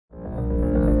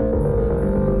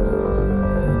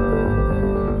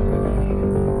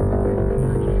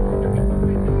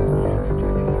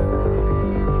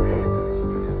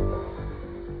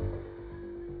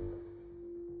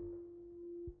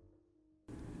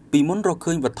ពីមុនរក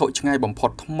ឃើញវត្ថុឆ្ងាយបំផុ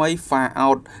តថ្មី far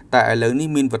out តែឥឡូវនេះ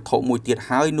មានវត្ថុមួយទៀត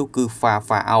ហើយនោះគឺ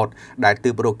far out ដែលទើ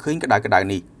បរកឃើញក្តៅៗ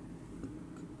នេះ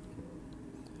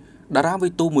តារាវិ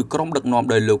ទូមួយក្រុមដឹកនាំ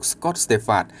ដោយលោក Scott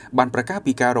Stefan បានប្រកាស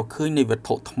ពីការរកឃើញនៃវត្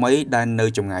ថុថ្មីដែលនៅ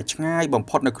ចម្ងាយឆ្ងាយបំ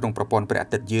ផុតនៅក្នុងប្រព័ន្ធព្រះអា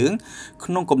ទិត្យយើង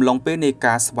ក្នុងកំឡុងពេលនៃ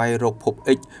ការស្វែងរកភព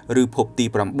X ឬភពទី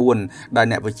9ដែល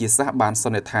អ្នកវិទ្យាសាស្ត្របានស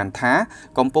ន្និដ្ឋានថា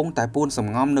កំពុងតែពួនស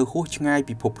ម្ងំនៅហួសឆ្ងាយ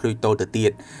ពីភពភ្លុយតូទៅទៀ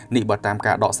តនេះបើតាម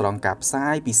ការដកស្រង់ការផ្សា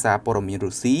យពីសារព័ត៌មាន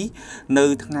រុស្ស៊ីនៅ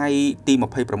ថ្ងៃទី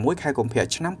26ខែកុម្ភៈ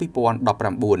ឆ្នាំ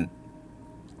2019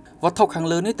វត្ថុខាង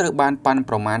លើនេះត្រូវបានប៉ាន់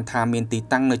ប្រមាណថាមានទី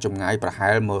តាំងនៅចម្ងាយប្រហែ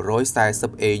ល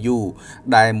140 AU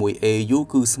ដែល1 AU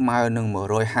គឺស្មើនឹង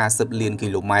150លានគី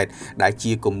ឡូម៉ែត្រដែល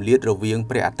ជាគម្លាតរវាង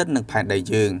ព្រះអាទិត្យនិងផែនដី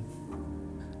យើង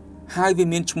ហើយវា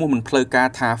មានឈ្មោះមិនផ្លូវការ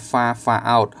ថា far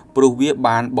out ព្រោះវា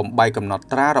បានបំបីកំណត់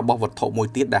ត្រារបស់វត្ថុមួយ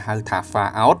ទៀតដែលហៅថា far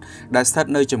out ដែលស្ថិត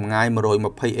នៅចម្ងាយ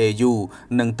120 AU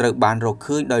និងត្រូវបានរក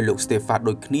ឃើញដោយលោក Stefan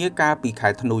ដូចគ្នាកាលពីខែ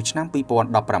ធ្នូឆ្នាំ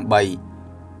2018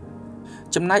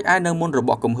ចំណែកឯនៅមុនរប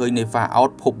បកំហើញនៃ far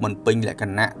out ភពមិនពេញលក្ខ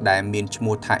ណៈដែលមានឈ្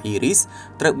មោះថា Iris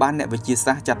ត្រូវបានអ្នកវិទ្យា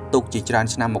សាស្ត្រចាត់ទុកជាច្រើន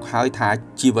ឆ្នាំមកហើយថា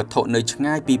ជាវត្ថុនៅឆ្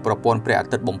ងាយពីប្រព័ន្ធព្រះអា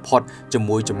ទិត្យបំផុតជា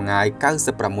មួយចម្ងាយ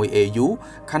96 AU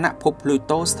ខណៈភព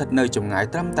Pluto ស្ថិតនៅចម្ងាយ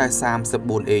ត្រឹមតែ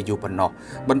34 AU ប៉ុណ្ណោះ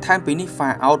បន្ថែមពីនេះ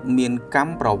far out មានកាំ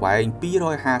ប្រវែង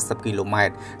250គីឡូម៉ែ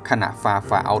ត្រខណៈ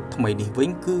far out ថ្មីនេះវិ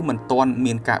ញគឺមិនទាន់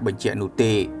មានការបញ្ជាក់នោះ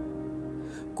ទេ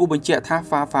គូបញ្ជាក់ថា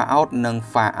far out និង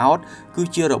far out គឺ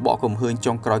ជារបបកំហើញ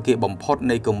ចុងក្រោយគេបំផុត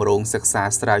នៃគម្រោងសិក្សា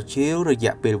ស្រាវជ្រាវរ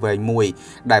យៈពេលវែងមួយ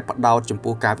ដែលផ្ដោតចំ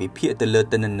ពោះការវិភាគទៅលើ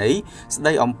ទិន្នន័យស្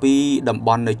ដីអំពីតំប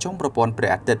ន់នៅចុងប្រព័ន្ធព្រះ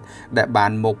អាទិត្យដែលបា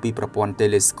នមកពីប្រព័ន្ធ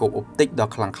telescope អុបទិកដ៏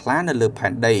ខ្លាំងក្លានៅលើផែ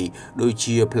នដីដូច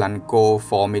ជា Blanco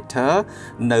 4 meter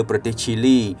នៅប្រទេសឈី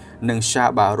លីនិង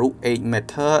Shabaru 8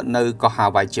 meter នៅកោះហា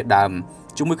វ៉ៃជាដើម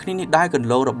ជាមួយគ្នានេះដែរគន្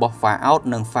លងរបស់ far out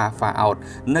និង far out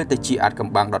នៅតែជាអាចកំ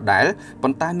បាំងដដែលប៉ុ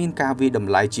ន្តែមានការវិត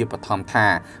ម្លៃជាបឋមថា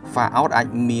far out អាច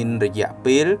មានរយៈ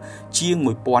ពេលជាង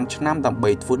 1000 ឆ្នាំដើម្បី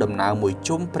ធ្វើដំណើរមួយ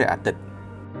ជុំព្រះអាទិត្យ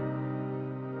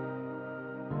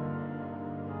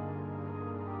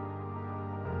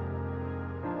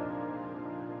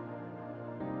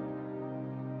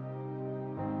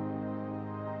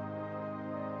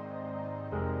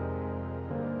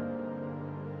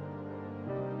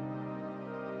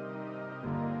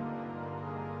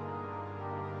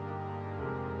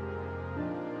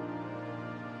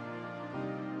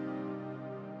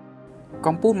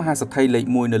កំពូលមហាសទ្ធិលេខ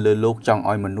1នៅលើโลกចង់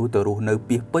ឲ្យមនុស្សទៅរស់នៅ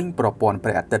ពាសពេញប្រព័ន្ធព្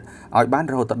រះអាទិត្យឲ្យបាន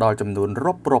រហូតដល់ចំនួន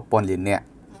រាប់ពាន់លាននាក់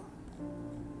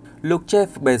លោក Jeff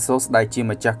Bezos ដែលជា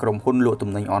ម្ចាស់ក្រុមហ៊ុនលក់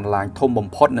ទំនិញអនឡាញធំបំ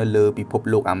ផុតនៅលើពិភព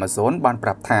លោក Amazon បានប្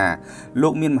រាប់ថាលោ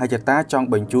កមានមហិច្ឆតាចង់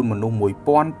បញ្ជូនមនុស្ស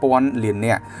1000លាន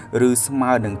នាក់ឬស្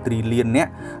មើនឹងទ្រីលាននា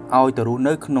ក់ឲ្យទៅរស់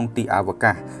នៅក្នុងទីអវ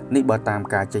កាសនេះបើតាម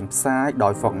ការចេញផ្សាយដោ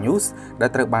យ Fox News ដែល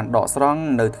ត្រូវបានដកស្រង់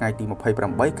នៅថ្ងៃទី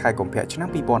28ខែកុម្ភៈឆ្នាំ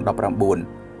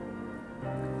2019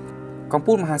កំ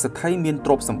ពូលមហាសទ្ធិមានទ្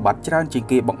រព្យសម្បត្តិច្រើនជាង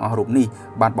គេបង្អស់រូបនេះ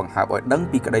បានបង្ហើបឲ្យដឹង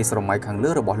ពីក្តីស្រមៃខាងលើ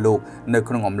របស់លោកនៅ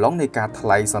ក្នុងអំឡុងនៃការថ្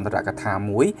លែងសន្ទរកថា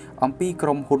មួយអំពីក្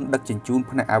រុមហ៊ុនដឹកជញ្ជូន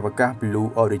ផ្នែកអវកាស Blue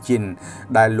Origin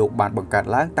ដែលលោកបានបង្កើត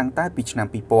ឡើងតាំងតែពីឆ្នាំ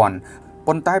2000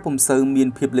ប៉ុន្តែពុំសូវមាន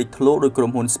ភាពលេចធ្លោដោយក្រុ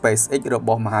មហ៊ុន SpaceX រប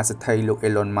ស់មហាសទ្ធិលោក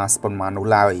Elon Musk ប៉ុន្មាននោះ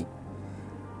ឡើយ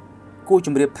គួរជ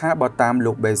ម្រាបថាបើតាម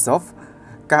លោក Bezos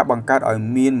ការបង្កើតឲ្យ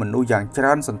មានមនុស្សយ៉ាងច្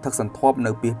រើនសន្ធឹកសន្ធាប់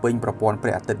នៅពាសពេញប្រព័ន្ធព្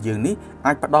រះអាទិត្យយើងនេះ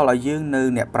អាចផ្ដល់ឲ្យយើងនៅ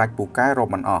អ្នកប្រាជ្ញពូកែរា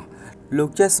ប់មិនអស់លោក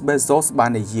Jeff Bezos បា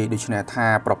ននិយាយដូចនេះថា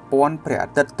ប្រព័ន្ធព្រះអា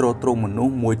ទិត្យទ្រទ្រង់មនុ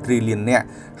ស្ស1 trillion នាក់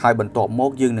ហើយបន្ទាប់ម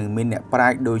កយើងនឹងមានអ្នកប្រា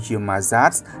ជ្ញដូចជា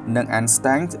Mazars និង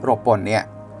Einstein រាប់ពាន់នាក់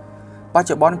បច្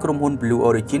ចុប្បន្នក្រុមហ៊ុន Blue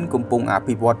Origin កំពុងអ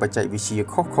ភិវឌ្ឍបច្ចេកវិទ្យា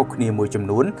ខុសៗគ្នាមួយចំ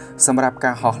នួនសម្រាប់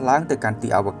ការហោះឡើងទៅកាន់ទី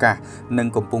អវកាសនិង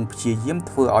កំពុងព្យាយាម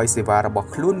ធ្វើឲ្យសេវារបស់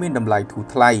ខ្លួនមានតម្លៃធូរ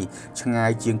ថ្លៃឆ្ងា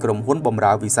យជាងក្រុមហ៊ុនបម្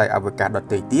រើវិស័យអវកាសដ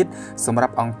ទៃទៀតសម្រា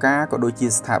ប់អង្គការក៏ដូចជា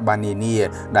ស្ថាប័ននានា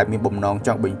ដែលមានបំណងច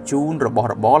ង់បញ្ជូនរបស់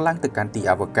របរឡើងទៅកាន់ទី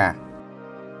អវកាស